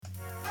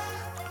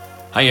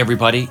Hi,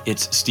 everybody.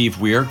 It's Steve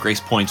Weir,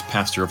 Grace Point's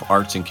Pastor of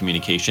Arts and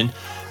Communication,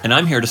 and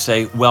I'm here to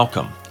say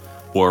welcome,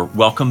 or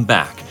welcome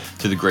back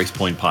to the Grace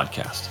Point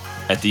Podcast.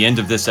 At the end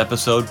of this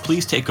episode,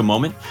 please take a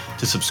moment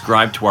to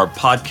subscribe to our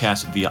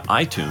podcast via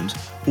iTunes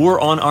or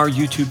on our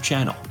YouTube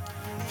channel.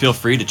 Feel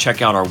free to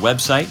check out our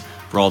website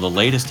for all the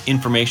latest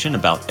information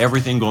about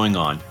everything going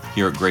on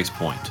here at Grace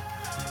Point.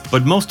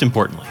 But most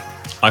importantly,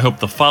 I hope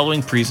the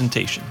following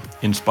presentation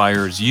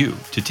inspires you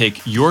to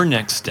take your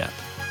next step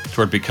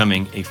toward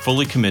becoming a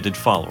fully committed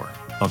follower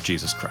of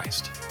Jesus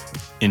Christ.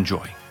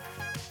 Enjoy.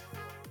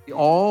 We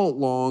all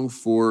long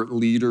for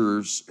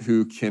leaders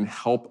who can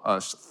help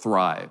us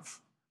thrive.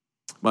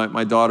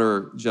 My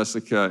daughter,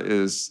 Jessica,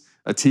 is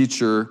a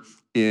teacher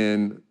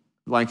in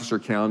Lancaster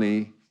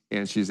County,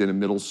 and she's in a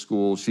middle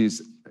school. She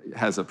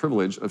has a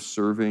privilege of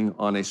serving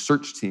on a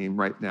search team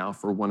right now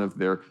for one of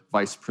their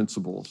vice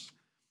principals.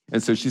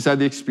 And so she's had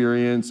the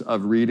experience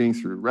of reading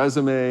through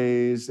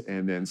resumes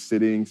and then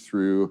sitting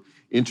through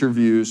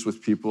interviews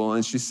with people.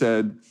 And she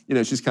said,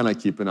 she's kind of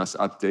keeping us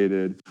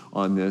updated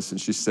on this. And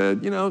she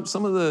said,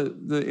 some of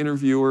the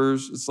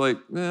interviewers, it's like,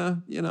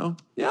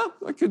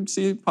 I could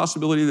see a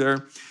possibility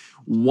there.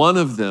 One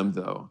of them,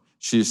 though,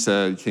 she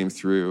said, came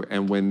through.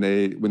 And when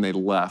they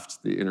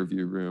left the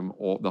interview room,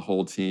 the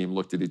whole team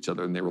looked at each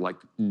other and they were like,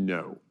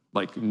 no.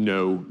 Like,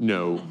 no.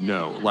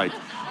 Like,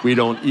 we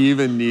don't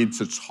even need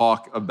to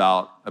talk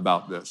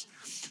about this.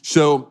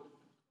 So,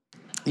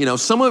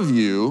 some of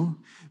you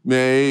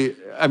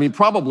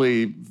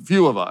probably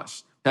few of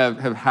us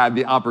have had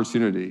the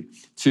opportunity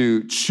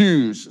to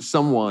choose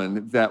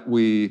someone that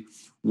we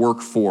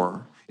work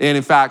for. And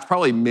in fact,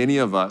 probably many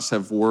of us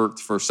have worked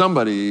for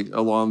somebody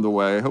along the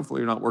way. Hopefully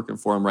you're not working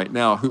for them right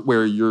now,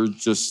 where you're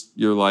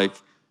like,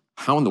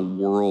 how in the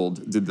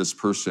world did this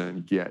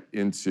person get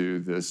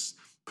into this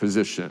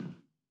position,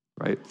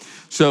 right?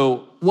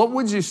 So what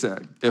would you say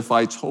if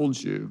I told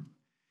you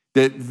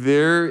that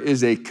there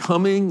is a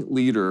coming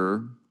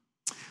leader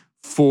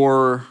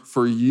for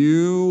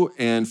you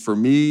and for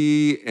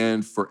me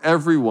and for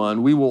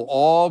everyone? We will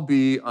all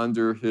be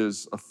under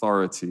his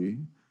authority.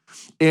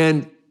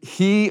 And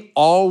he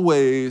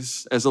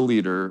always, as a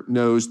leader,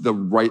 knows the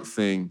right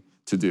thing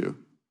to do.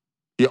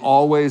 He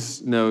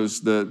always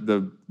knows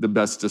the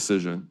best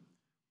decision.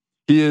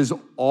 He is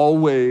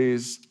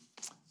always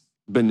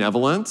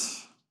benevolent.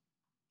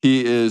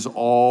 He is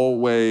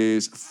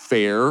always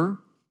fair.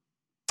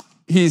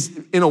 He's,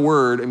 in a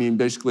word,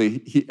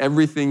 basically,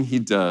 everything he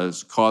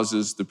does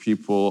causes the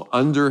people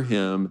under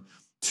him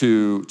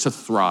to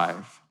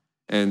thrive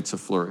and to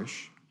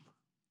flourish.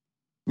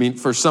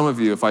 For some of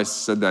you, if I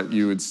said that,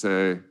 you would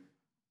say,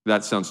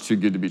 that sounds too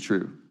good to be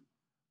true.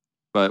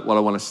 But what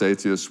I want to say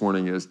to you this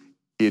morning is,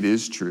 it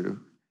is true.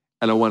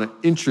 And I want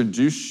to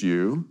introduce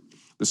you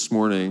this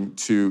morning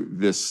to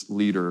this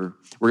leader.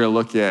 We're going to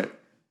look at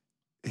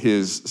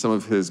some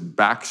of his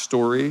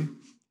backstory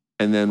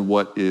and then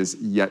what is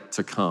yet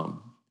to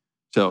come.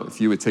 So if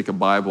you would take a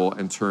Bible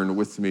and turn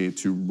with me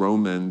to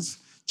Romans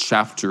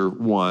chapter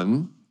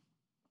 1.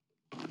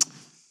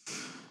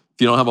 If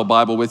you don't have a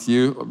Bible with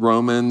you,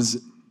 Romans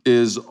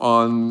is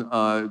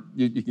on,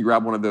 you can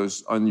grab one of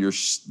those on your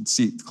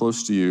seat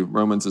close to you.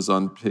 Romans is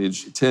on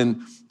page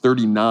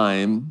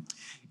 1039.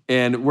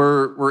 And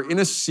we're in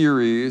a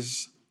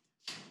series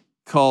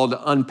called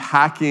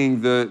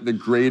Unpacking the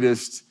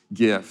Greatest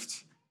Gift.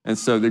 And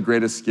so the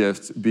greatest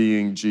gift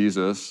being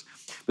Jesus.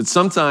 But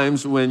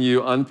sometimes when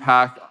you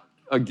unpack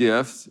a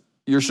gift,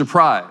 you're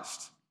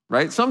surprised,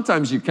 right?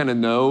 Sometimes you kind of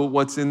know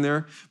what's in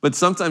there, but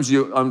sometimes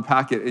you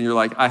unpack it and you're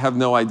like, I have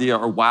no idea,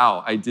 or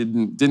wow, I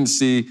didn't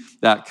see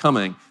that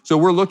coming. So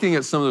we're looking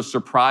at some of the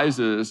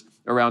surprises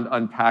around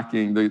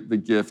unpacking the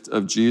gift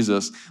of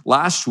Jesus.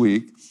 Last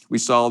week, we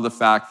saw the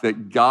fact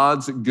that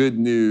God's good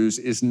news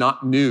is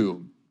not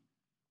new.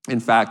 In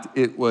fact,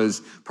 it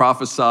was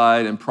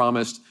prophesied and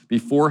promised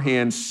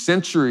beforehand,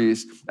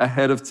 centuries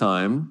ahead of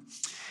time.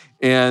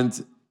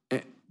 And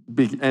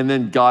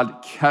then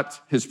God kept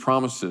his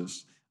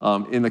promises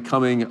in the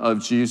coming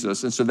of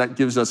Jesus. And so that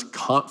gives us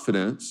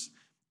confidence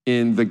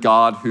in the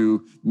God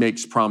who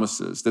makes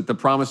promises, that the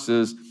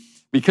promises,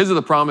 because of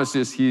the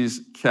promises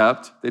he's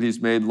kept, that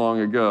he's made long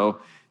ago,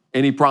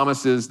 any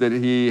promises that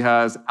he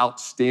has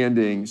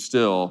outstanding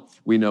still,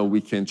 we know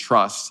we can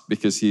trust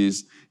because he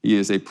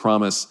is a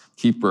promise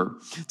keeper.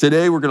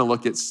 Today, we're going to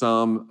look at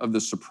some of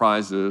the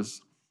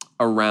surprises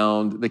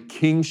around the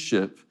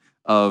kingship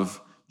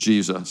of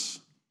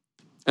Jesus.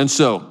 And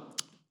so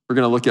we're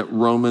going to look at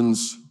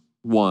Romans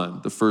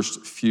 1, the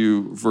first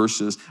few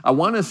verses. I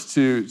want us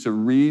to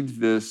read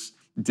this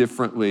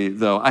differently,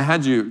 though. I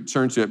had you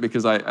turn to it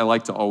because I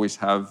like to always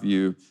have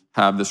you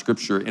have the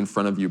scripture in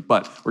front of you.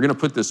 But we're going to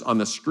put this on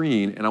the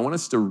screen, and I want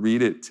us to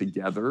read it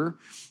together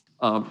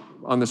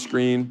on the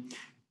screen.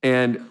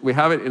 And we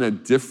have it in a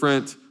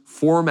different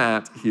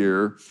format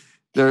here.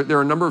 There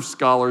are a number of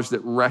scholars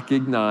that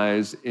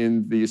recognize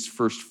in these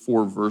first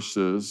 4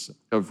 verses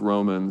of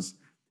Romans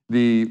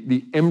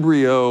the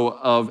embryo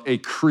of a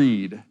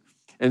creed.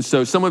 And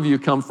so some of you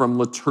come from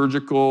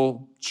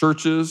liturgical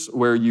churches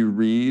where you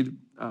read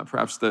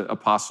perhaps the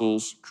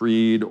Apostles'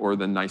 Creed or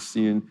the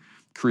Nicene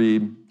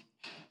Creed.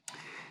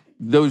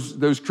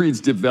 Those creeds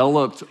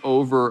developed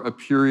over a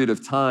period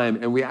of time,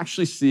 and we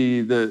actually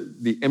see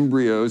the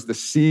embryos, the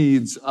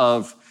seeds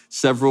of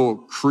several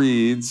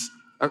creeds.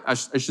 I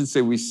should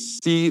say we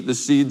see the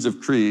seeds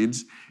of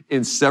creeds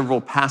in several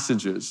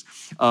passages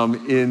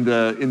in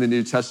the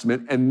New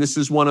Testament, and this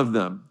is one of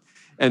them.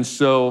 And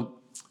so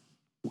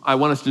I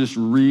want us to just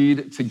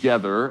read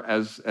together,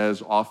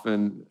 as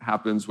often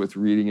happens with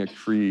reading a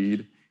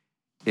creed.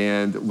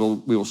 And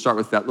we will start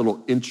with that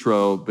little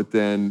intro, but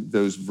then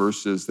those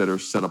verses that are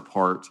set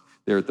apart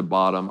there at the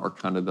bottom are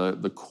kind of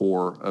the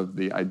core of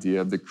the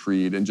idea of the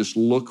creed. And just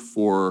look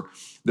for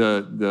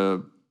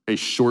a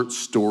short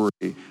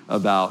story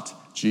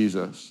about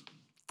Jesus.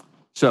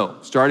 So,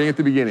 starting at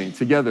the beginning,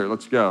 together,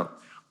 let's go.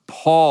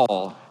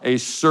 Paul, a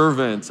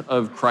servant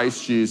of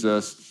Christ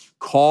Jesus,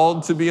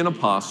 called to be an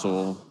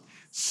apostle,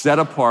 set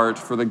apart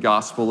for the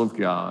gospel of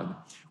God,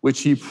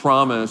 which he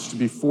promised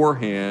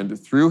beforehand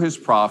through his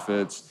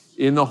prophets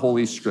in the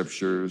Holy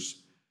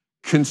Scriptures,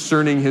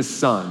 concerning his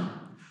Son,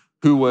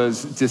 who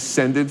was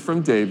descended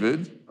from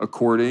David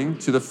according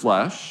to the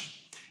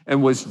flesh,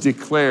 and was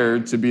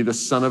declared to be the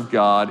Son of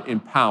God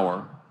in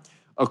power,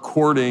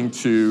 according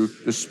to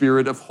the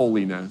Spirit of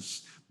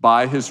holiness,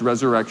 by his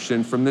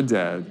resurrection from the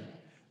dead,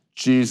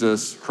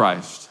 Jesus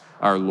Christ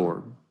our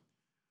Lord.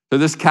 So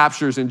this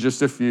captures in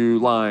just a few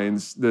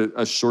lines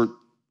a short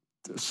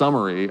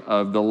summary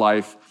of the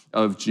life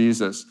of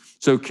Jesus.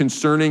 So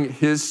concerning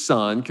his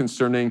Son,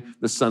 concerning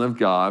the Son of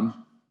God,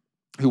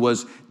 who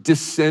was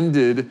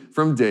descended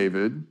from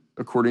David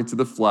according to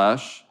the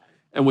flesh,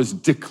 and was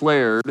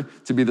declared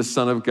to be the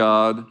Son of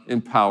God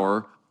in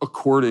power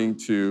according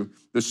to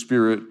the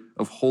Spirit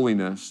of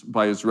holiness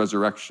by his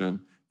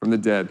resurrection from the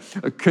dead.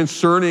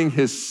 Concerning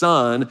his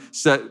Son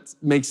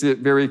makes it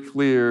very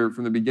clear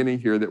from the beginning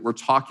here that we're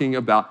talking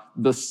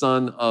about the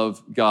Son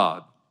of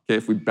God. Okay,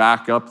 if we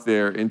back up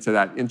there into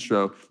that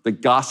intro, the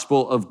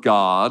gospel of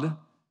God,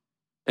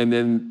 and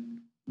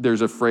then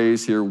there's a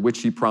phrase here,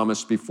 which he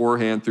promised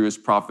beforehand through his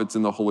prophets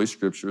in the Holy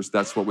Scriptures.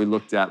 That's what we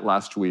looked at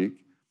last week.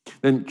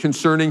 Then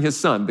concerning his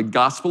Son, the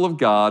gospel of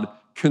God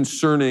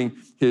concerning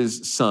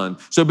his Son.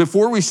 So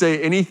before we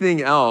say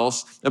anything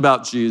else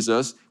about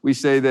Jesus, we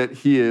say that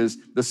he is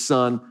the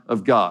Son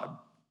of God.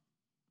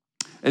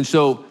 And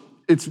so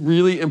it's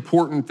really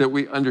important that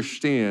we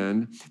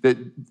understand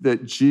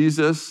that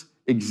Jesus'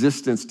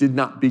 existence did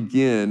not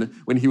begin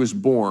when he was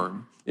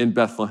born in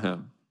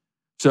Bethlehem.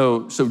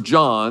 So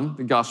John,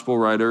 the gospel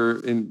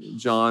writer in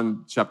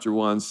John chapter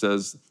 1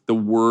 says, the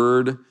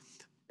Word,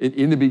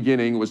 in the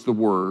beginning was the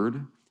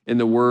Word, and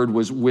the Word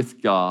was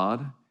with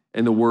God,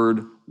 and the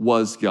Word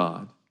was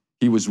God.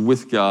 He was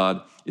with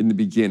God in the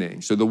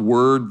beginning. So the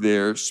word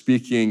there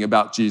speaking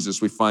about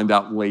Jesus, we find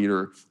out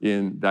later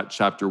in that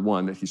chapter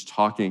 1 that he's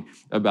talking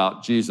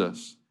about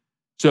Jesus.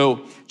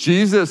 So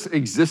Jesus'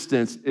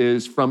 existence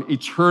is from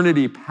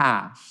eternity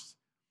past.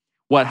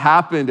 What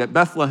happened at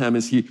Bethlehem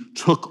is he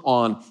took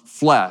on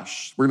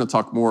flesh. We're going to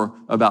talk more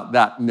about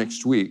that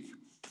next week.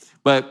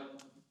 But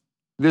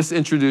this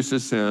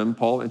introduces him,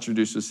 Paul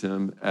introduces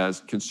him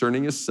as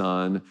concerning his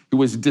Son, who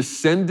was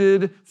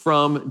descended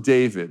from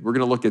David. We're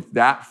going to look at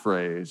that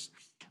phrase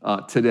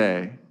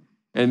today.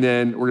 And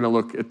then we're going to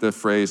look at the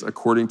phrase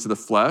according to the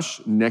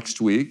flesh next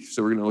week.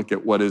 So we're going to look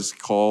at what is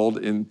called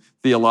in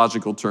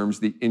theological terms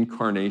the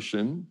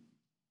incarnation.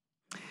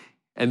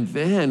 And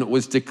then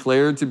was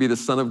declared to be the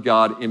Son of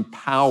God in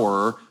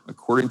power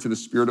according to the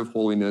Spirit of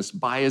holiness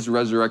by his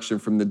resurrection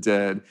from the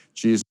dead,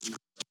 Jesus Christ.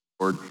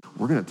 Lord.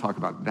 We're going to talk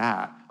about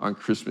that on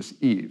Christmas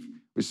Eve,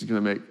 which is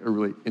going to make a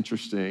really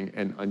interesting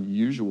and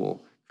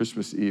unusual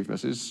Christmas Eve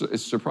message.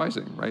 It's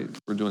surprising, right?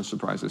 We're doing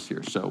surprises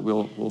here, so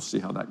we'll see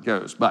how that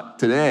goes. But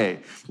today,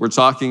 we're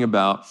talking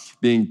about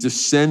being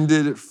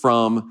descended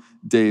from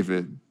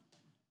David.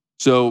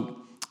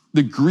 So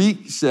the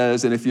Greek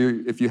says, and if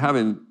you have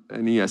an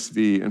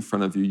ESV in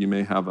front of you, you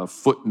may have a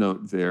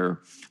footnote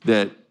there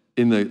that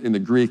in the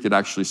Greek it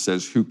actually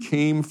says, who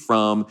came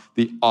from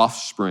the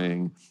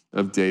offspring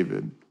of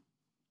David.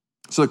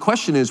 So the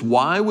question is,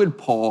 why would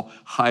Paul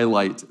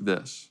highlight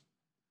this?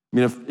 I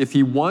mean, if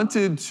he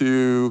wanted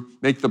to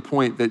make the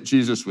point that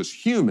Jesus was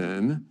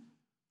human,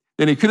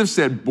 then he could have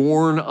said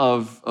born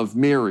of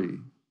Mary.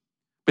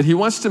 But he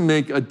wants to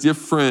make a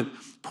different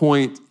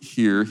point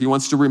here. He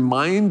wants to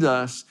remind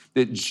us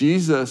that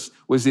Jesus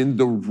was in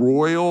the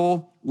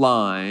royal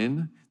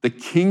line, the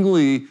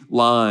kingly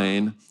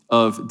line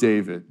of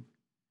David.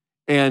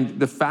 And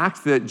the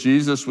fact that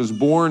Jesus was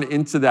born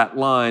into that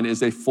line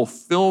is a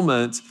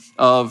fulfillment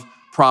of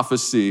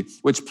prophecy,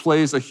 which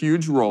plays a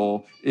huge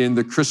role in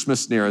the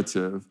Christmas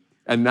narrative.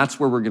 And that's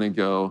where we're going to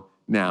go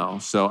now.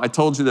 So I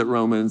told you that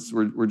Romans,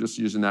 we're just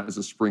using that as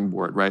a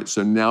springboard, right?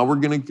 So now we're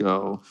going to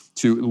go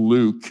to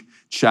Luke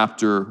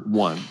chapter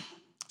 1.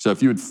 So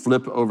if you would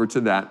flip over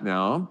to that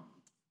now,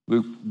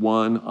 Luke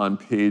 1 on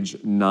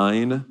page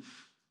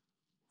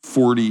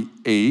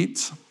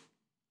 948.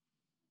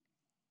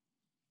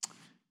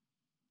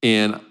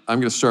 And I'm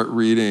going to start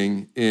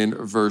reading in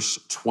verse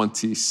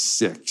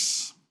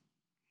 26.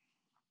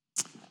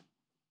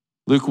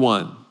 Luke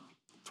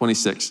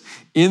 1:26.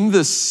 In the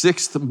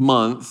 6th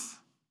month,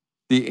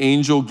 the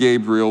angel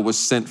Gabriel was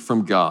sent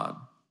from God.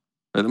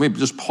 Right, let me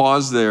just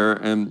pause there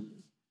and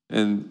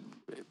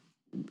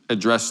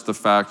address the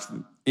fact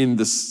in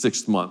the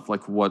 6th month.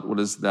 Like what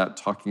is that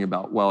talking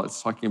about? Well,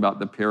 it's talking about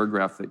the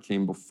paragraph that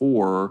came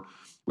before,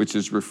 which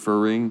is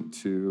referring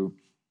to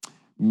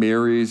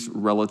Mary's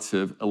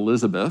relative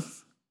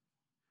Elizabeth,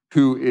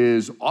 who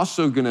is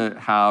also going to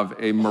have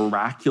a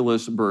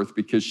miraculous birth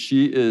because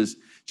she is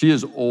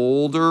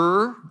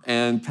older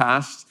and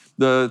past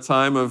the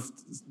time of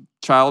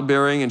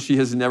childbearing, and she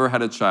has never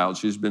had a child.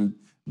 She's been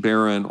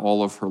barren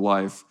all of her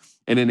life.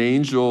 And the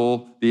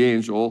angel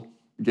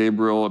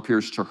Gabriel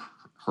appears to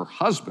her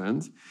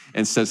husband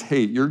and says,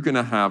 hey, you're going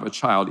to have a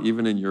child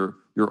even in your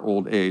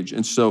old age.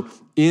 And so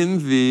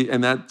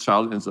and that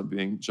child ends up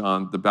being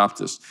John the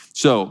Baptist.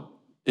 So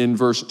in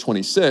verse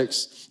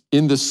 26,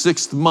 in the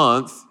 6th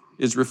month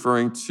is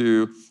referring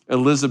to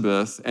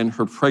Elizabeth and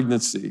her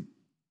pregnancy.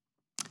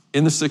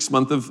 In the 6th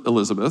month of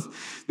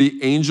Elizabeth,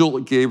 the angel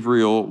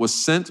Gabriel was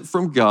sent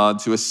from God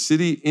to a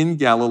city in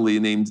Galilee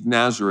named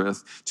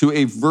Nazareth to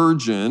a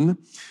virgin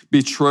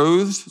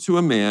betrothed to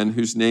a man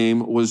whose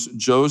name was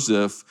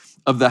Joseph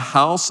of the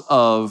house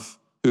of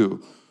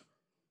who?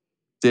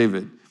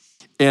 David.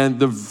 And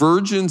the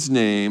virgin's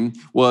name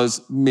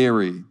was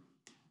Mary.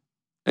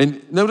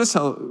 And notice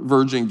how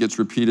virgin gets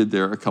repeated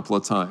there a couple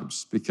of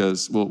times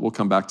because we'll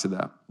come back to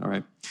that, all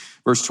right?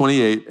 Verse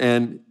 28,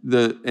 and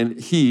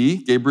he,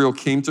 Gabriel,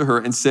 came to her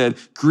and said,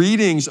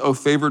 greetings, O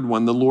favored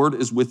one, the Lord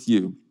is with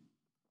you.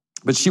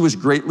 But she was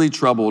greatly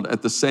troubled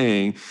at the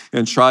saying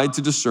and tried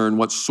to discern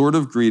what sort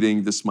of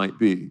greeting this might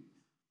be.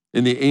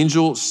 And the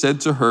angel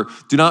said to her,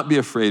 do not be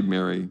afraid,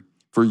 Mary,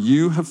 for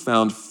you have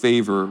found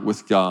favor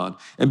with God.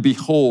 And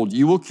behold,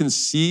 you will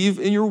conceive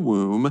in your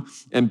womb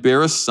and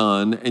bear a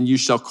son, and you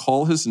shall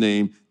call his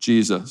name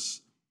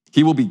Jesus.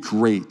 He will be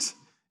great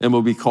and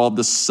will be called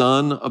the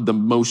Son of the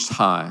Most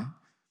High.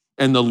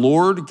 And the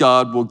Lord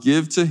God will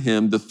give to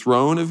him the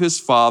throne of his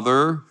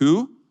father,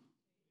 who?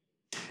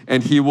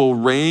 And he will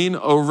reign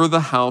over the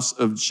house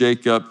of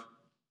Jacob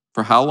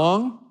for how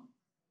long?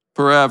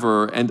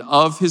 Forever. And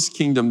of his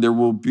kingdom there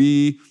will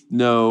be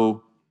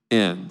no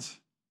end.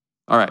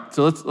 All right,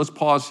 so let's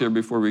pause here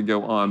before we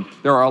go on.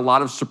 There are a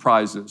lot of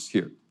surprises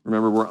here.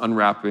 Remember, we're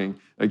unwrapping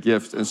a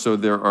gift, and so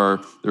there are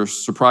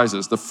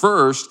surprises. The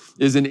first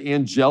is an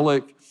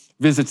angelic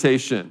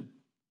visitation.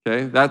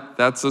 Okay,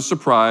 that's a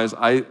surprise.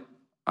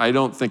 I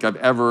don't think I've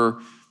ever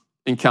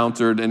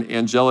encountered an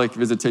angelic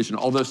visitation,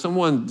 although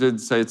someone did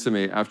say to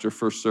me after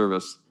first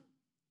service,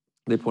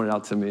 they pointed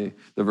out to me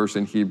the verse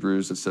in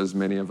Hebrews that says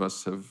many of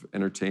us have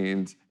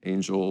entertained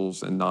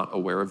angels and not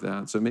aware of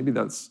that. So maybe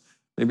that's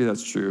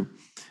true.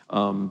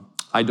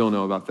 I don't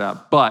know about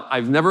that, but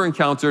I've never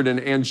encountered an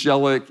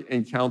angelic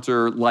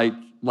encounter like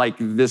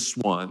this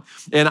one.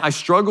 And I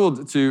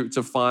struggled to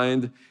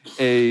find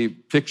a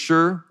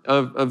picture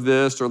of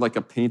this or like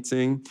a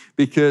painting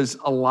because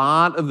a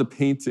lot of the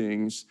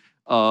paintings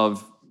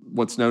of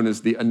what's known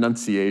as the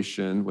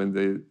Annunciation,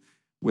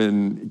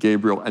 when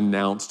Gabriel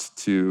announced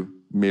to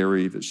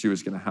Mary that she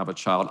was going to have a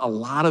child, a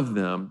lot of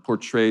them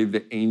portray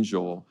the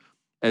angel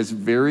as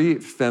very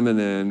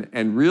feminine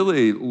and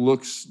really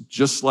looks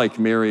just like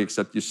Mary,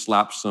 except you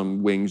slap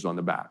some wings on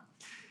the back.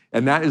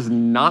 And that is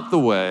not the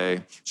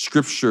way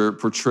Scripture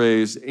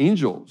portrays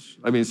angels.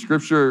 I mean,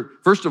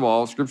 first of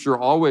all, Scripture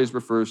always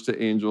refers to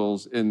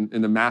angels in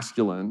the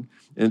masculine,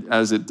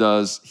 as it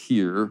does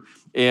here.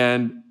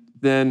 And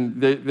then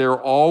they're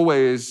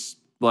always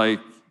like,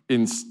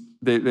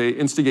 they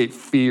instigate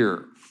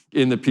fear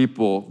in the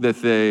people that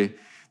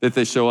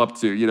they show up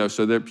to,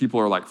 so that people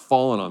are like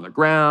falling on the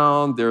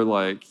ground, they're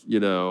like,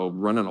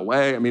 running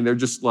away. I mean, they're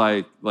just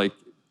like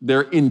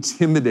they're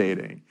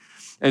intimidating.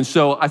 And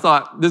so I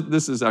thought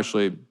this is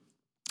actually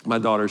my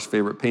daughter's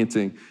favorite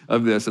painting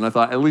of this. And I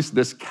thought at least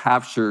this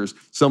captures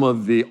some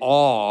of the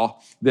awe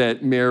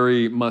that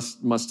Mary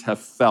must have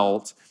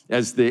felt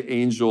as the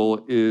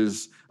angel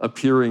is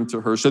appearing to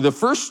her. So the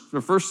first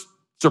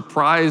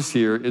surprise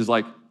here is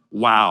like,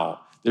 wow,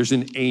 there's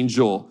an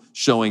angel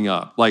showing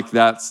up. Like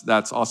that's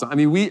awesome. I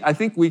mean, I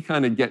think we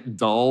kind of get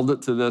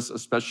dulled to this,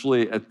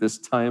 especially at this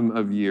time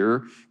of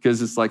year,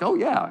 because it's like, oh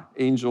yeah,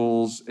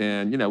 angels.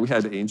 And, we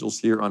had angels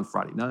here on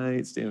Friday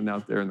night standing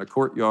out there in the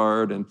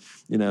courtyard. And,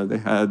 they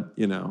had,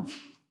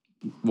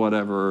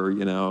 whatever,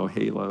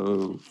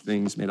 halo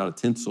things made out of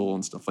tinsel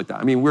and stuff like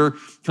that. I mean, we're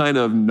kind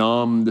of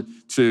numbed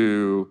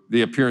to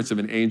the appearance of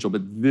an angel,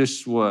 but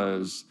this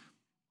was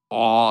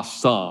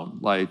awesome,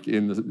 like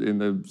in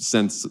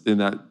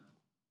that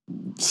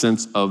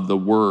sense of the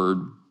word.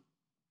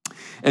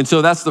 And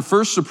so that's the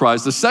first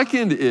surprise. The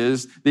second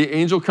is the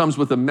angel comes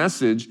with a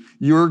message,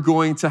 you're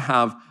going to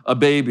have a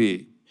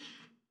baby.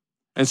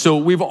 And so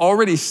we've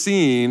already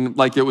seen,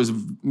 like it was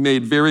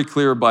made very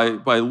clear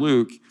by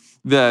Luke,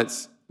 that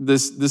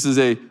this is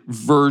a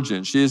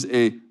virgin. She is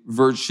a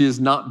virgin. She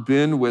has not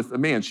been with a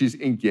man. She's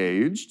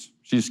engaged.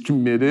 She's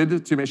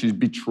committed to a man. She's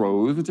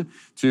betrothed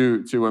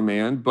to a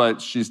man,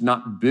 but she's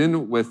not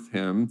been with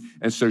him.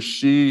 And so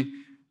she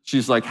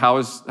she's like, how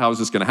is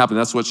this going to happen?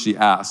 That's what she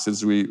asked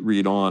as we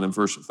read on in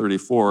verse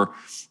 34.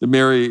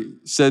 Mary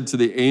said to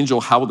the angel,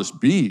 how will this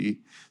be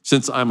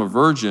since I'm a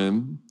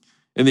virgin?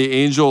 And the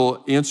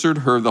angel answered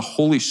her, the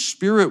Holy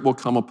Spirit will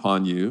come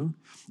upon you,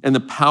 and the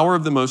power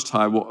of the Most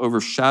High will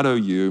overshadow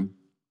you.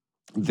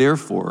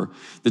 Therefore,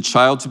 the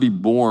child to be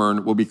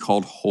born will be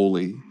called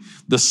Holy,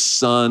 the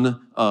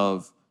Son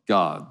of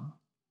God.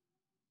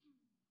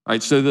 All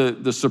right, so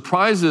the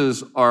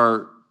surprises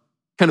are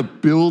kind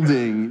of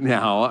building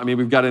now. I mean,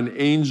 we've got an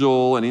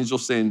angel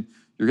saying,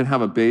 you're going to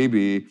have a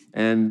baby.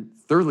 And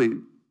thirdly,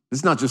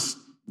 it's not just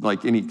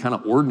like any kind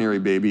of ordinary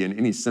baby in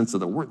any sense of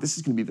the word. This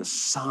is going to be the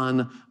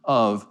Son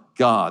of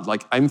God.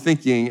 Like, I'm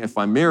thinking if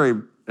I'm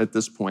married at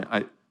this point,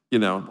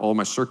 all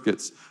my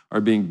circuits are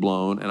being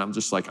blown. And I'm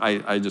just like, I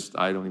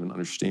don't even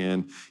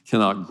understand,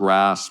 cannot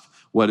grasp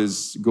what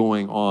is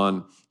going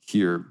on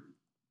here.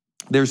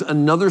 There's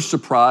another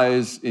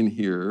surprise in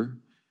here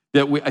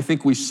that I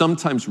think we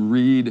sometimes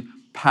read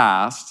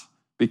past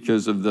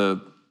because of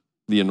the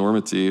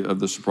enormity of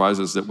the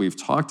surprises that we've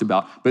talked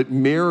about. But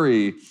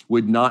Mary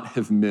would not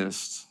have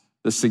missed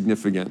the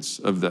significance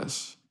of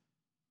this.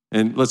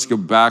 And let's go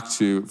back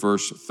to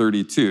verse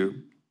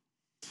 32.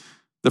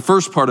 The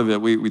first part of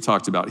it we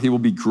talked about. He will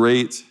be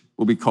great,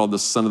 will be called the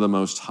Son of the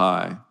Most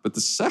High. But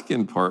the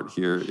second part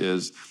here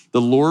is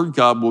the Lord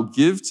God will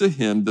give to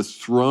him the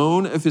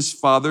throne of his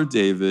father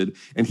David,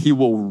 and he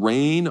will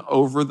reign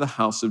over the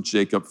house of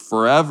Jacob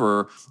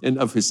forever, and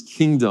of his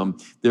kingdom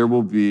there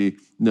will be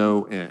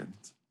no end.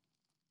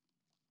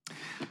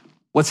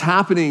 What's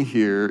happening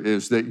here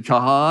is that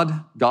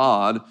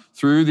God,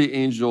 through the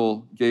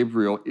angel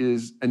Gabriel,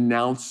 is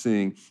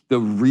announcing the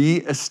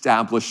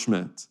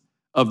reestablishment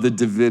of the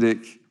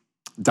Davidic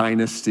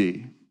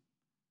dynasty.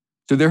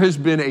 So there has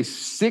been a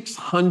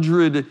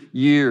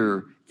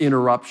 600-year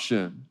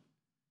interruption.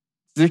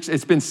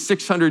 It's been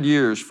 600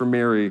 years for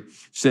Mary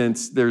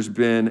since there's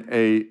been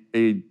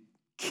a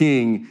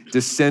king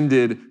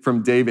descended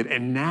from David.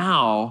 And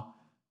now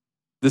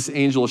this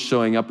angel is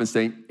showing up and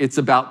saying, it's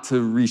about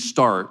to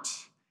restart.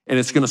 And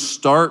it's going to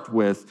start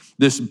with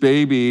this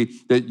baby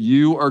that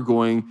you are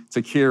going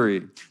to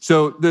carry.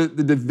 So the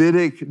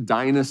Davidic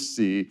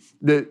dynasty,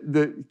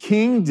 the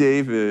King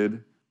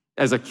David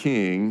as a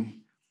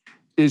king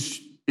is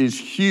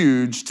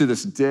huge to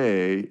this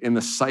day in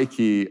the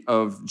psyche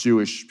of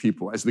Jewish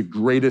people as the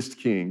greatest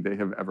king they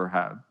have ever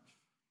had.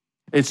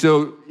 And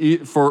so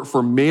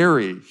for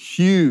Mary,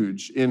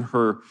 huge in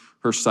her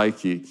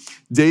psyche.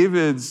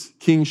 David's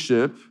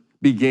kingship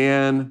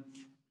began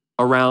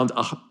around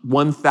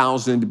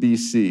 1000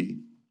 BC.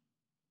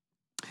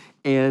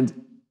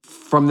 And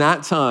from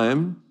that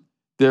time,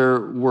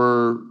 there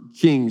were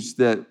kings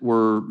that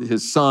were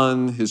his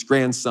son, his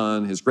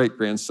grandson, his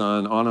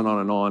great-grandson, on and on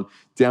and on,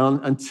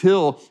 down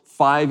until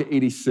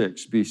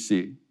 586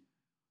 BC.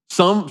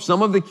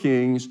 Some of the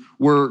kings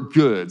were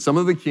good. Some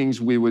of the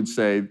kings, we would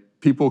say,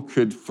 people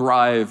could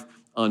thrive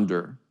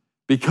under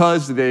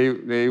because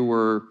they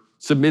were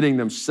submitting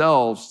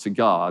themselves to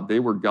God. They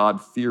were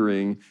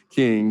God-fearing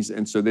kings,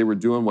 and so they were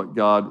doing what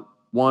God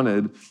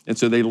wanted, and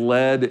so they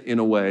led in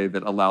a way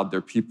that allowed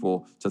their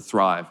people to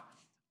thrive.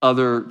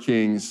 Other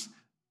kings,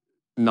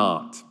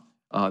 not.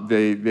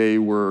 They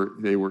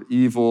were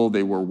evil.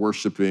 They were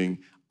worshiping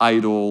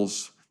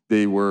idols.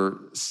 They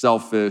were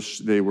selfish.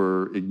 They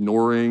were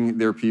ignoring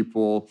their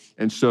people,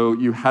 and so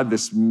you had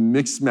this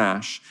mixed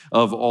mash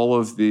of all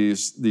of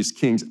these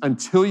kings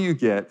until you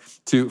get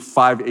to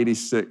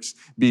 586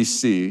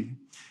 BC,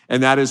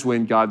 and that is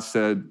when God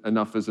said,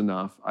 "Enough is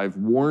enough. I've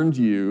warned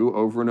you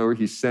over and over."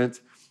 He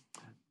sent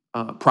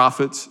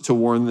prophets to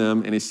warn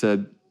them, and he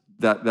said,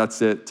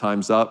 "That's it.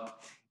 Time's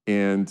up."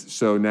 And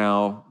so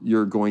now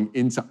you're going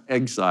into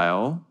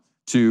exile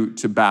to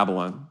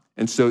Babylon.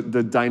 And so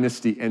the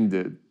dynasty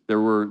ended. There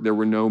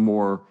were no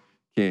more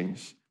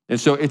kings. And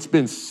so it's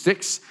been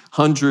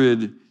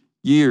 600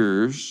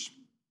 years,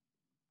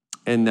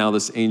 and now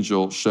this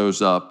angel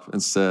shows up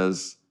and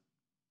says,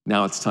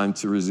 now it's time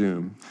to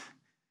resume.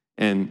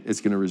 And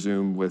it's going to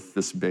resume with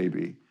this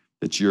baby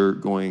that you're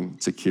going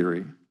to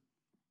carry.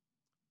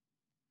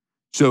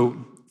 So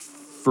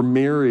for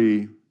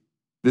Mary,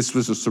 this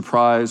was a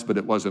surprise, but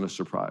it wasn't a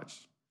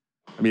surprise.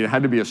 I mean, it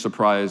had to be a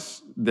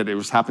surprise that it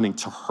was happening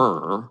to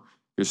her,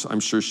 because I'm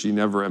sure she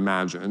never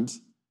imagined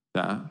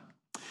that.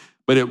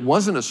 But it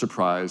wasn't a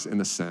surprise in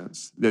the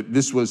sense that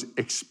this was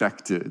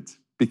expected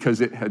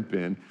because it had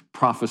been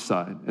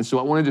prophesied. And so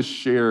I wanted to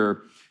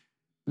share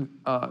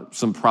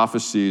some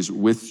prophecies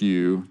with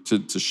you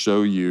to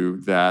show you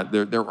that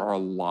there are a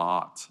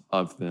lot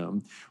of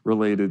them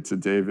related to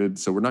David.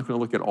 So we're not going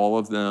to look at all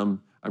of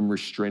them. I'm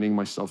restraining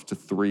myself to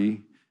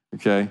 3.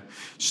 Okay,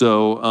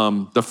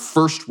 so the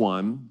first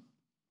one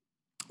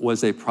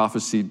was a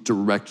prophecy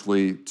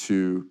directly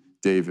to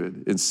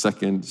David in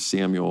 2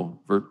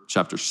 Samuel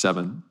chapter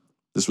 7.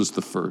 This was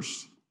the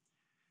first.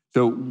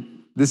 So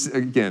this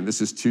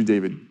is to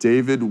David.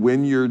 David,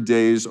 when your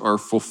days are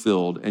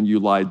fulfilled and you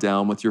lie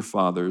down with your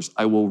fathers,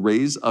 I will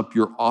raise up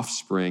your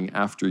offspring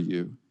after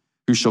you,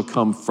 who shall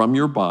come from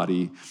your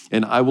body,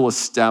 and I will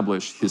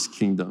establish his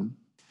kingdom.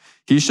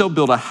 He shall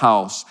build a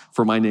house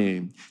for my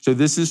name. So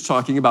this is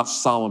talking about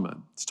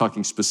Solomon. It's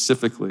talking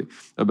specifically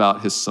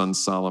about his son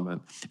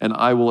Solomon. And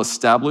I will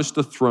establish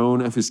the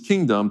throne of his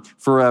kingdom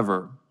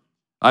forever.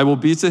 I will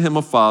be to him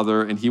a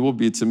father, and he will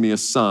be to me a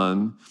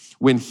son.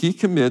 When he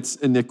commits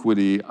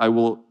iniquity, I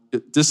will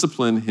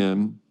discipline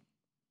him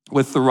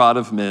with the rod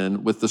of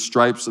men, with the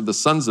stripes of the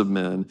sons of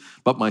men,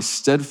 but my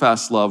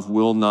steadfast love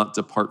will not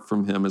depart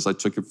from him as I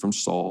took it from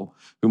Saul,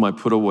 whom I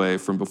put away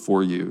from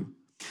before you.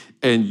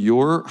 And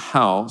your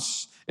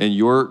house and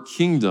your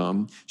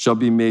kingdom shall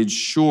be made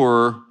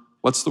sure,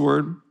 what's the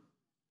word?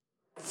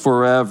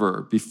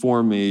 Forever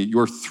before me.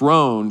 Your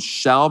throne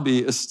shall be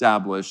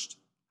established.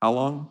 How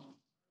long?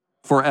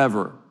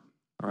 Forever.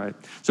 All right.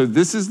 So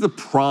this is the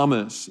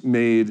promise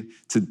made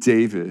to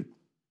David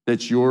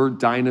that your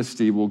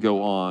dynasty will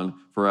go on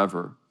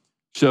forever.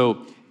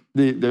 So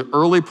the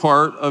early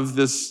part of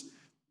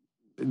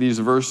these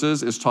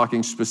verses is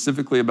talking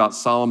specifically about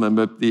Solomon,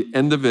 but the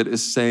end of it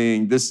is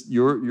saying this: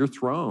 your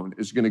throne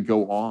is going to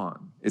go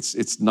on.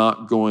 It's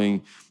not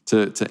going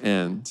to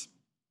end.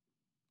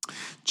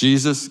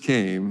 Jesus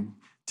came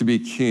to be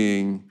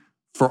king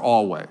for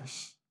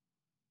always.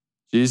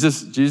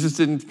 Jesus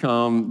didn't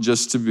come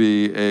just to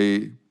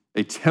be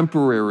a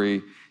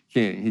temporary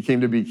king. He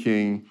came to be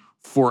king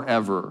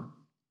forever.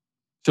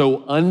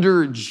 So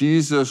under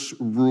Jesus'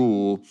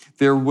 rule,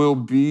 there will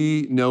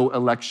be no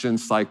election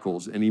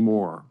cycles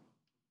anymore.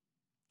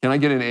 Can I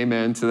get an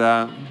amen to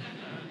that?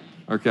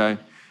 Okay.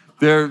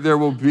 There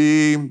will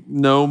be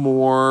no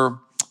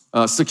more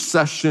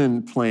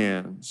succession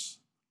plans.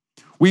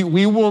 We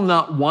will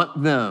not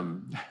want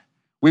them.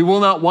 We will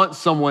not want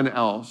someone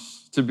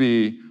else to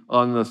be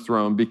on the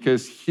throne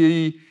because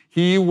he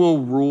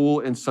will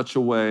rule in such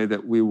a way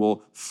that we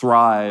will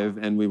thrive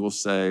and we will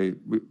say,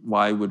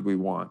 why would we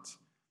want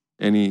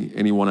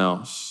anyone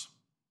else?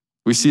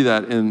 We see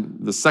that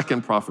in the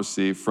second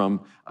prophecy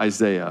from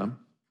Isaiah,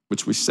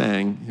 which we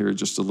sang here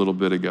just a little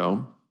bit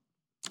ago.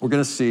 We're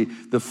going to see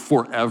the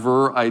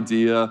forever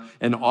idea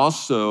and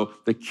also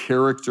the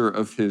character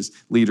of his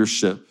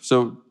leadership.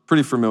 So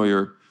pretty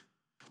familiar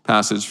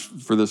passage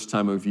for this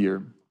time of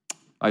year.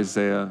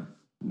 Isaiah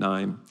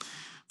 9.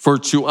 For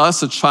to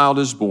us a child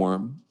is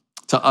born,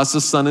 to us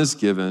a son is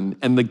given,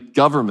 and the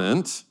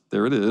government,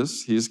 there it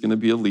is, he's going to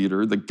be a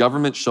leader. The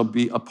government shall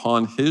be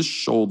upon his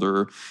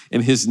shoulder,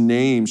 and his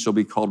name shall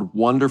be called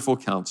Wonderful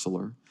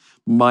Counselor,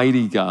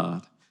 Mighty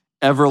God,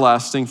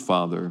 Everlasting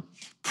Father,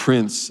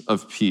 Prince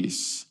of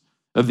Peace.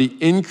 Of the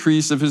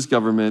increase of his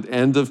government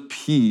and of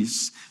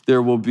peace,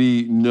 there will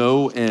be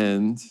no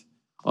end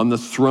on the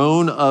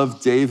throne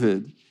of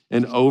David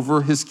and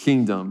over his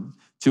kingdom,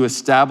 to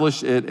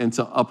establish it and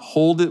to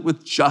uphold it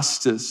with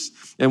justice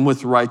and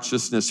with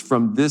righteousness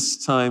from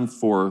this time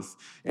forth.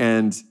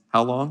 And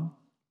how long?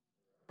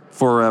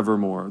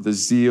 Forevermore. The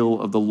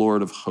zeal of the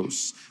Lord of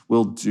hosts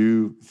will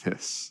do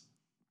this.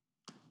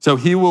 So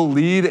he will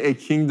lead a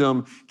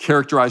kingdom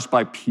characterized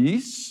by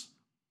peace,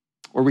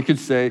 or we could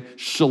say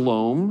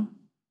shalom.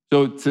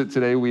 So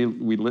today we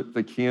lit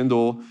the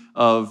candle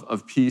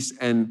of peace,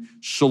 and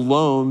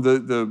shalom,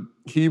 the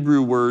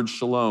Hebrew word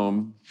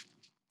shalom,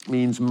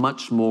 means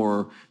much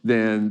more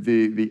than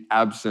the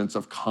absence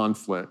of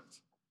conflict.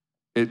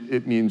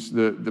 It means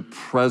the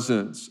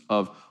presence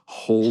of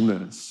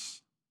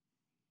wholeness,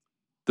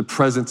 the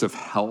presence of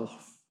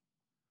health,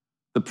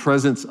 the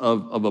presence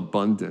of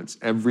abundance,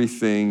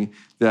 everything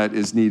that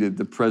is needed,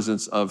 the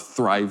presence of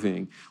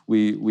thriving,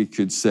 we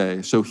could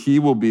say. So he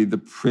will be the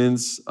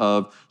Prince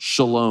of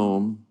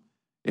Shalom,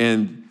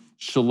 and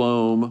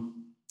Shalom,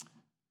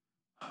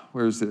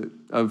 where is it?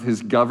 Of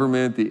his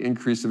government, the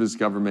increase of his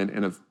government,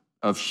 and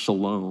of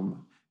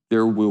shalom,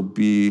 there will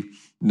be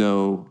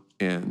no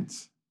end.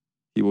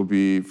 He will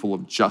be full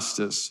of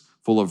justice,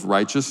 full of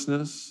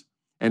righteousness.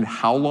 And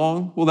how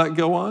long will that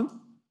go on?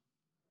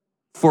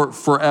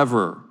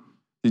 Forever.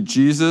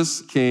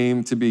 Jesus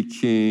came to be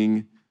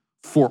king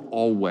for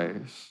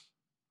always.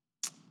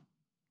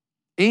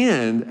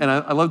 And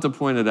I love to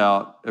point it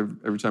out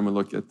every time we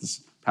look at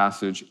this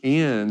passage,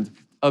 and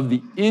of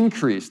the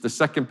increase, the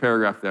second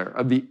paragraph there,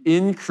 of the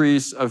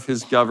increase of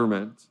his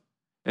government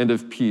and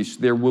of peace,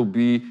 there will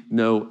be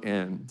no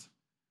end.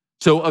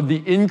 So of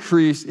the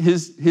increase,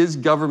 his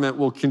government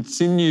will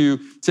continue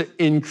to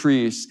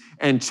increase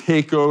and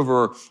take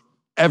over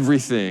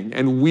everything.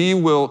 And we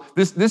will,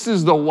 this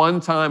is the one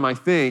time, I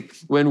think,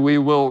 when we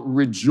will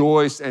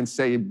rejoice and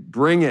say,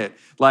 bring it,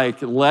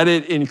 like let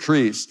it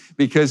increase,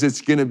 because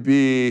it's going to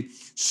be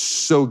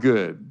so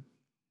good.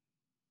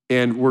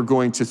 And we're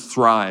going to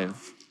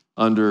thrive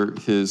under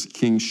his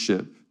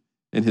kingship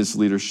and his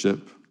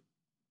leadership.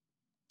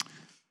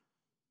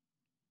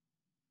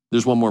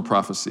 There's one more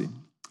prophecy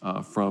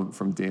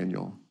from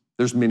Daniel.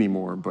 There's many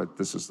more, but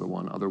this is the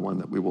other one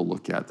that we will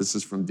look at. This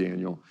is from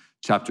Daniel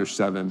chapter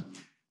 7.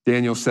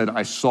 Daniel said,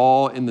 I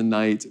saw in the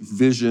night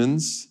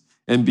visions,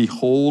 and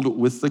behold,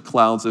 with the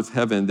clouds of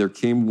heaven, there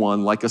came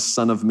one like a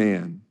son of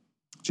man.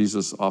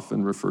 Jesus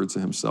often referred to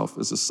himself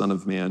as a son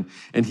of man.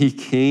 And he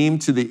came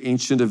to the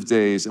Ancient of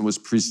Days and was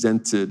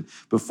presented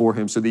before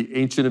him. So the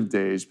Ancient of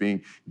Days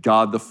being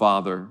God the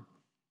Father,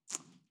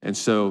 And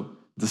so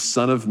the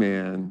Son of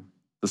Man,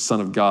 the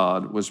Son of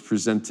God, was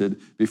presented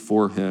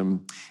before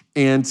him.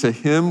 And to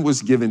him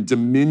was given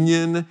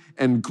dominion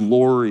and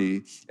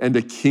glory and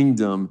a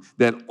kingdom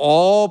that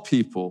all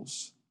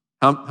peoples,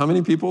 how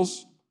many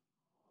peoples?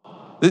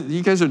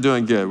 You guys are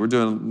doing good. We're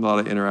doing a lot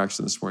of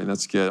interaction this morning.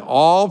 That's good.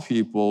 All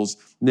peoples,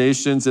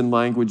 nations, and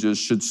languages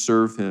should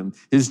serve him.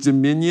 His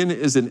dominion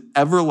is an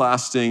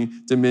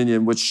everlasting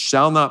dominion which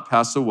shall not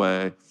pass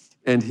away,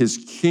 and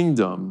his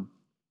kingdom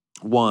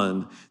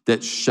one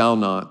that shall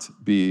not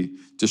be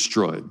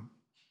destroyed.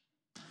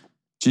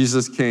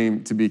 Jesus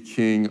came to be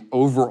king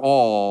over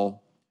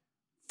all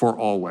for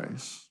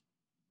always.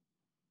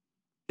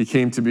 He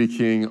came to be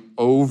king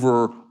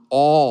over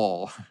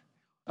all.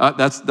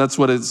 That's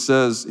what it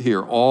says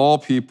here. All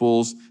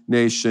peoples,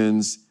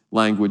 nations,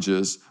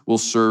 languages will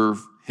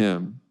serve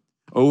him.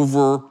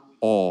 Over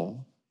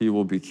all, he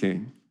will be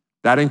king.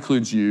 That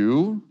includes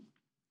you,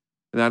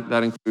 and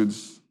that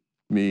includes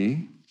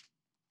me.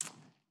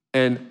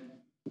 And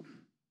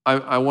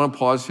I want to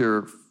pause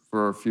here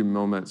for a few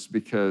moments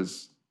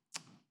because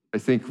I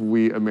think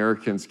we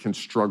Americans can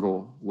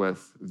struggle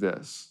with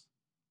this.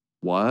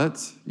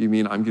 What? You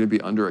mean I'm going to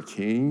be under a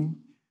king?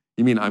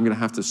 You mean I'm going to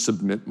have to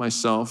submit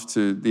myself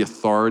to the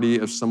authority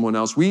of someone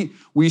else?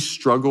 We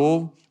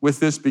struggle with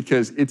this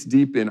because it's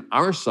deep in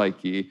our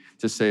psyche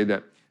to say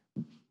that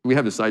we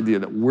have this idea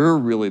that we're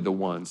really the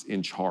ones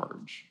in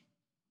charge.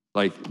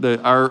 Like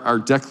our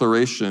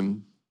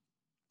Declaration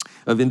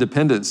of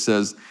Independence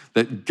says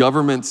that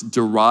governments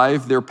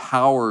derive their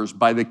powers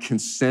by the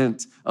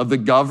consent of the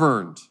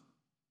governed.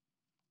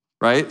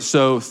 Right?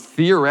 So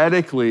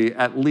theoretically,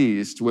 at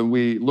least, when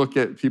we look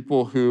at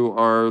people who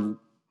are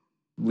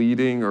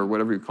leading, or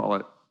whatever you call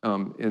it,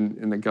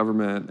 in the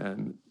government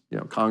and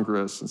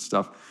Congress and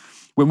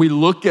stuff, when we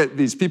look at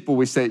these people,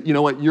 we say, you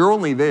know what, you're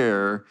only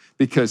there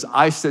because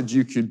I said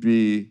you could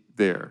be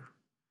there.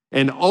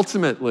 And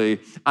ultimately,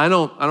 I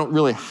don't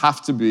really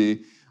have to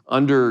be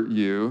under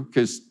you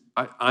because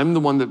I'm the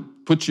one that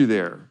put you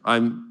there.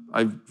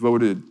 I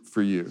voted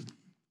for you.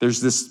 There's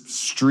this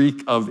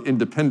streak of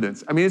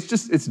independence. I mean,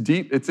 it's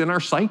deep. It's in our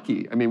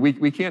psyche. I mean,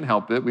 we can't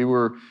help it. We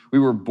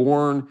were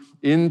born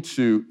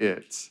into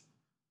it.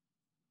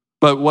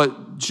 But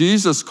what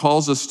Jesus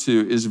calls us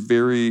to is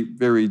very,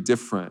 very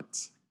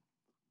different.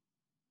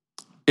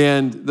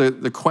 And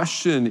the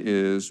question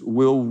is,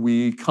 will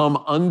we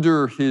come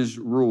under his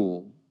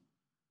rule?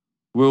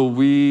 Will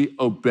we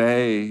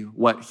obey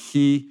what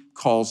he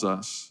calls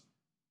us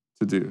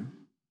to do?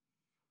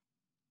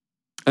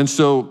 And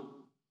so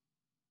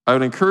I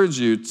would encourage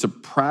you to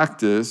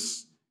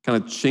practice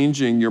kind of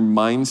changing your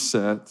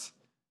mindset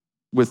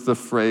with the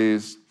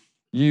phrase,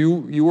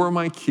 you are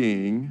my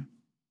king,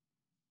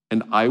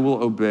 and I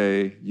will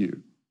obey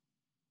you.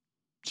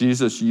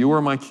 Jesus, you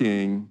are my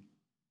king,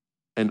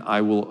 and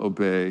I will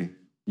obey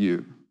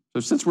you. So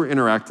since we're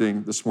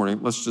interacting this morning,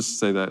 let's just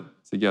say that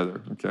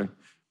together, okay?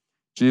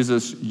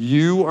 Jesus,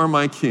 you are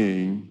my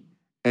king,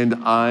 and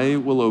I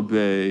will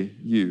obey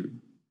you.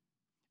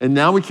 And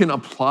now we can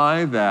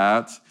apply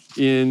that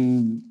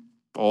in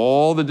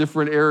all the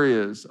different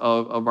areas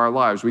of our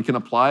lives. We can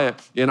apply it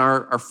in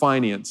our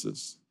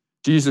finances.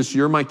 Jesus,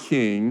 you're my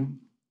king,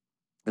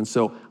 and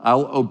so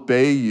I'll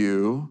obey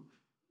you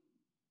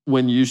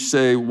when you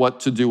say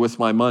what to do with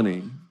my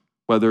money,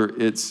 whether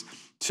it's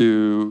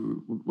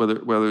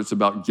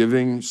about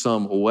giving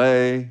some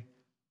away,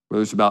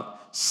 whether it's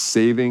about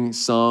saving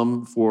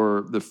some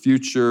for the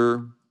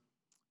future,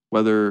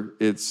 whether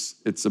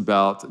it's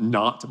about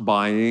not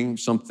buying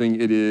something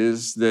it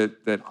is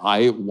that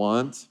I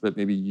want, but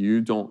maybe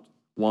you don't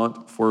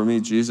want for me.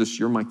 Jesus,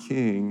 you're my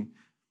king.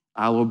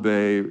 I'll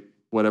obey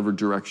whatever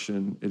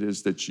direction it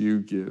is that you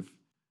give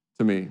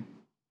to me.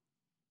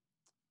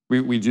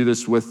 We do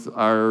this with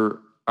our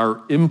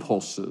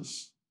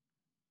impulses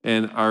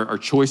and our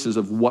choices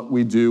of what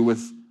we do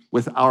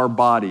with our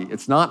body.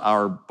 It's not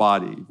our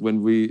body.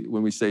 When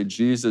we say,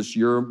 Jesus,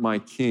 you're my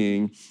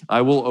king,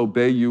 I will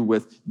obey you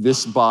with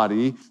this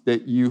body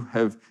that you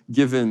have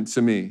given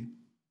to me.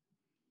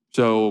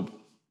 So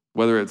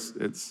whether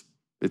it's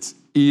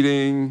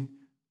eating,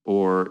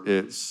 or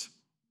it's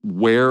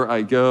where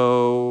I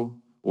go,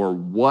 or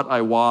what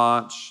I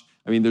watch,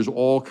 I mean, there's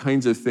all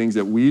kinds of things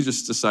that we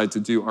just decide to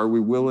do. Are we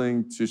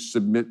willing to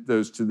submit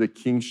those to the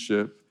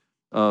kingship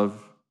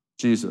of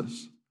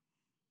Jesus?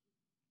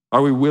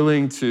 Are we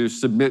willing to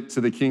submit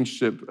to the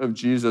kingship of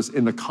Jesus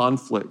in the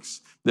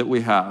conflicts that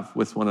we have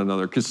with one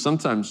another? Because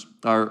sometimes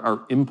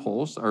our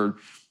impulse,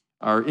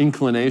 our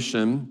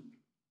inclination,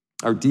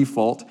 our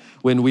default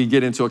when we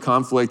get into a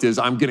conflict is,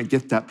 I'm going to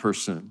get that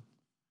person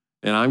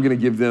and I'm going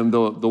to give them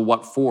the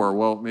what for.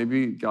 Well,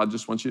 maybe God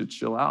just wants you to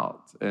chill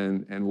out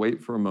and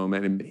wait for a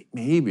moment. And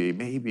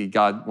maybe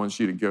God wants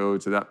you to go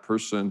to that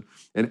person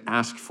and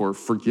ask for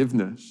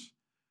forgiveness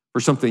for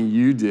something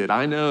you did.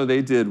 I know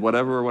they did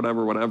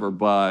whatever,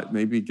 but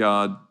maybe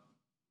God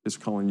is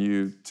calling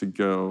you to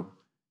go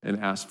and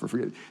ask for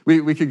forgiveness.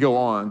 We could go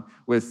on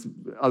with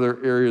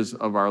other areas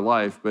of our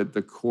life, but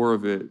the core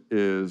of it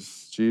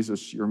is,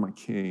 Jesus, you're my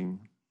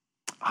king.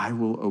 I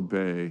will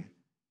obey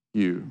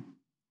you.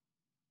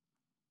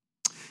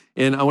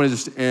 And I want to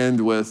just end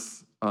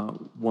with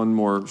one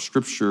more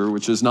scripture,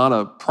 which is not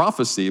a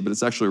prophecy, but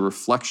it's actually a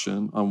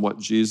reflection on what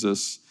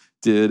Jesus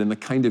did and the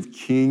kind of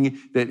king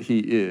that he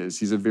is.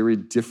 He's a very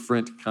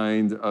different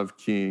kind of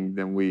king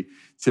than we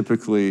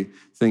typically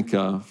think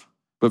of.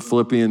 But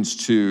Philippians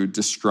 2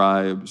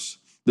 describes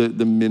the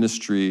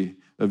ministry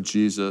of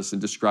Jesus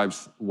and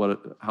describes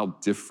how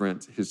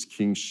different his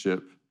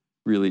kingship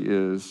really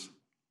is.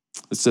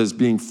 It says,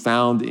 being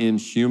found in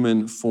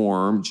human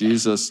form,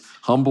 Jesus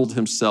humbled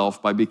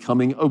himself by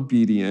becoming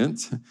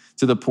obedient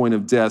to the point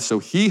of death. So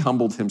he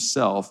humbled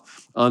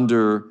himself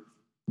under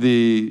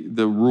the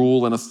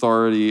rule and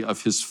authority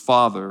of his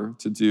Father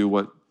to do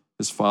what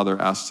his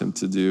Father asked him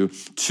to do,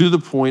 to the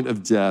point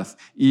of death,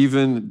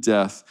 even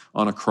death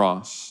on a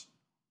cross.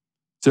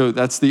 So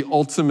that's the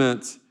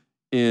ultimate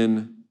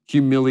in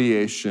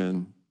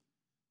humiliation,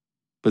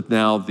 but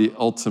now the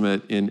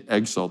ultimate in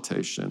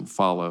exaltation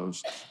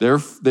follows.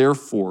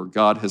 Therefore,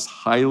 God has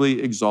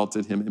highly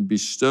exalted him and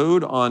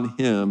bestowed on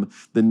him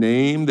the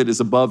name that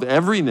is above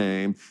every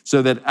name,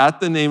 so that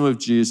at the name of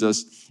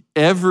Jesus,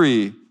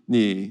 every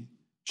knee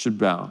should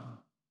bow.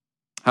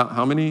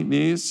 How many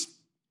knees?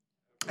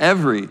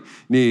 Every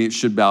knee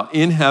should bow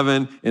in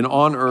heaven and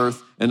on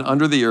earth and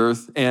under the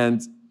earth,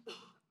 and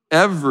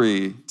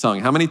every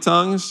tongue. How many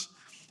tongues?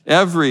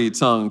 Every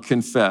tongue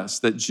confess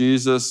that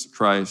Jesus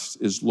Christ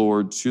is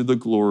Lord, to the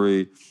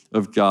glory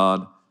of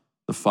God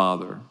the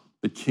Father.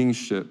 The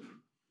kingship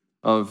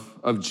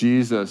of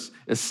Jesus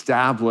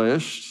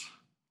established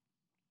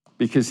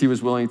because he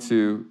was willing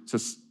to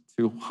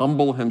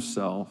humble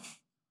himself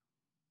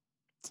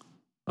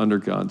under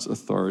God's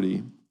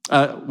authority.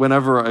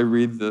 Whenever I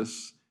read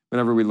this,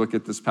 whenever we look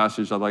at this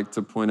passage, I like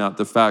to point out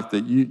the fact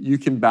that you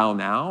can bow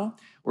now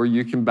or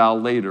you can bow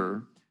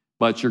later,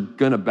 but you're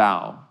going to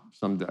bow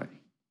someday.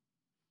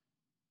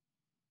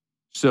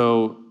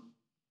 So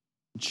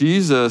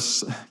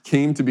Jesus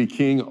came to be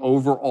king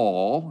over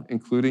all,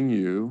 including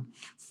you,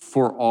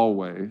 for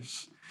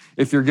always.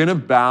 If you're going to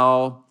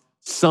bow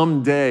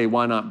someday,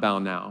 why not bow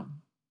now?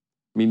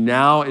 I mean,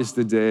 now is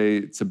the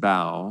day to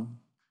bow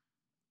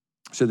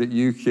so that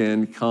you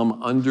can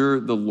come under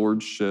the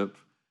lordship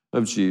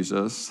of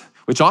Jesus,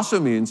 which also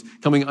means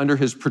coming under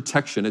his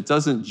protection. It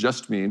doesn't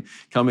just mean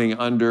coming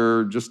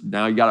under just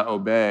now you got to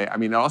obey. I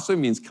mean, it also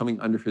means coming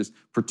under his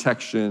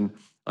protection,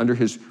 under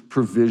his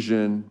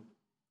provision.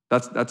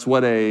 That's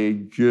what a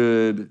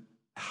good,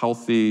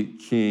 healthy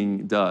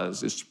king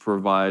does, is to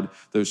provide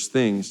those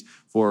things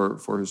for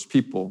his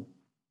people.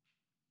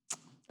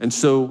 And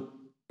so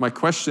my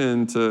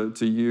question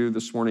to you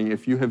this morning,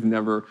 if you have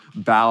never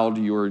bowed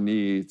your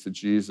knee to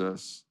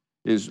Jesus,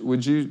 is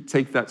would you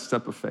take that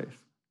step of faith?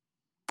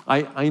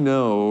 I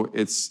know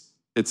it's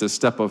a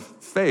step of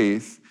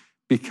faith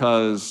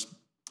because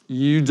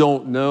you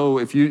don't know,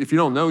 if you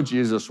don't know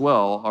Jesus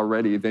well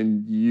already,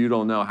 then you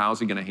don't know how's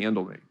he going to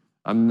handle me.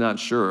 I'm not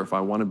sure if I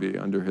want to be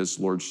under his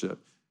lordship.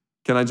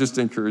 Can I just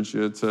encourage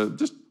you to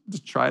just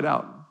try it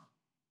out?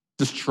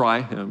 Just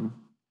try him,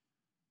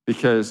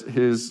 because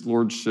his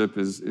lordship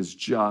is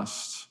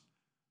just,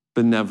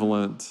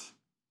 benevolent,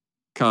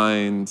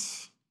 kind.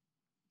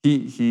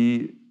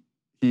 He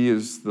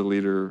is the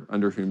leader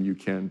under whom you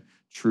can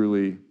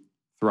truly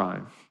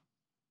thrive.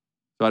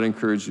 So I'd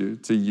encourage you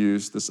to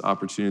use this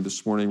opportunity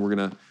this morning. We're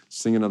going to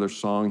sing another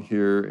song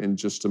here in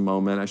just a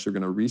moment. Actually, we're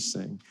going to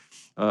re-sing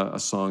a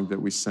song that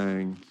we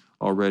sang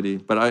already.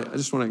 But I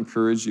just want to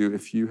encourage you,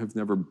 if you have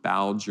never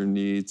bowed your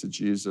knee to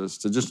Jesus,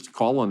 to just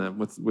call on him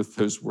with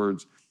those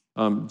words.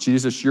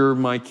 Jesus, you're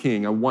my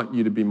king. I want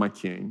you to be my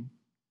king,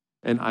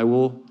 and I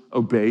will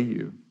obey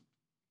you.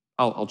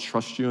 I'll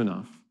trust you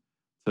enough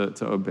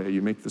to obey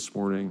you. Make this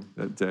morning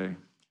that day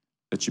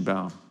that you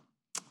bow.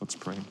 Let's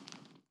pray.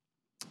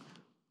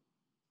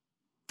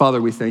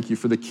 Father, we thank you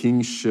for the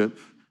kingship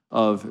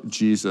of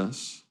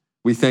Jesus.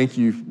 We thank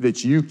you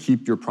that you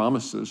keep your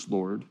promises,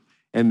 Lord,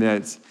 and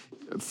that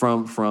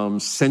from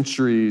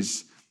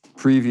centuries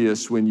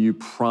previous, when you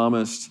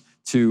promised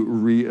to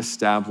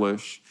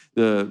reestablish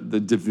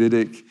the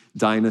Davidic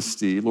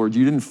dynasty, Lord,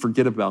 you didn't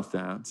forget about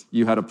that.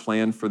 You had a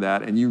plan for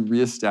that, and you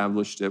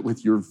reestablished it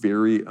with your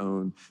very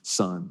own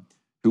Son,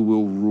 who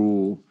will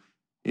rule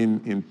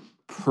in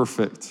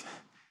perfect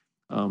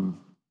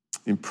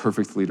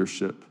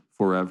leadership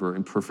forever,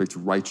 in perfect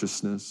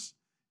righteousness,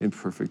 in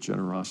perfect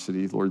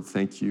generosity. Lord,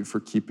 thank you for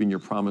keeping your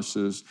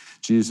promises.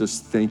 Jesus,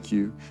 thank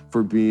you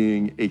for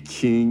being a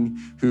king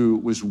who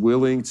was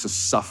willing to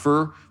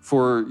suffer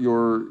for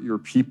your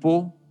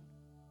people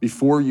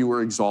before you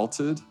were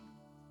exalted.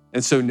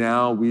 And so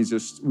now we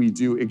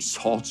do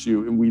exalt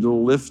you, and we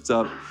lift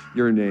up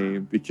your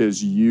name,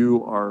 because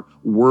you are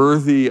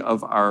worthy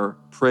of our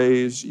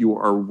praise. You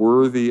are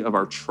worthy of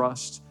our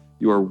trust.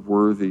 You are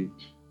worthy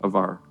of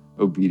our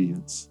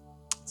obedience.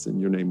 It's in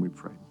your name we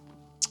pray.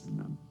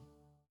 Amen.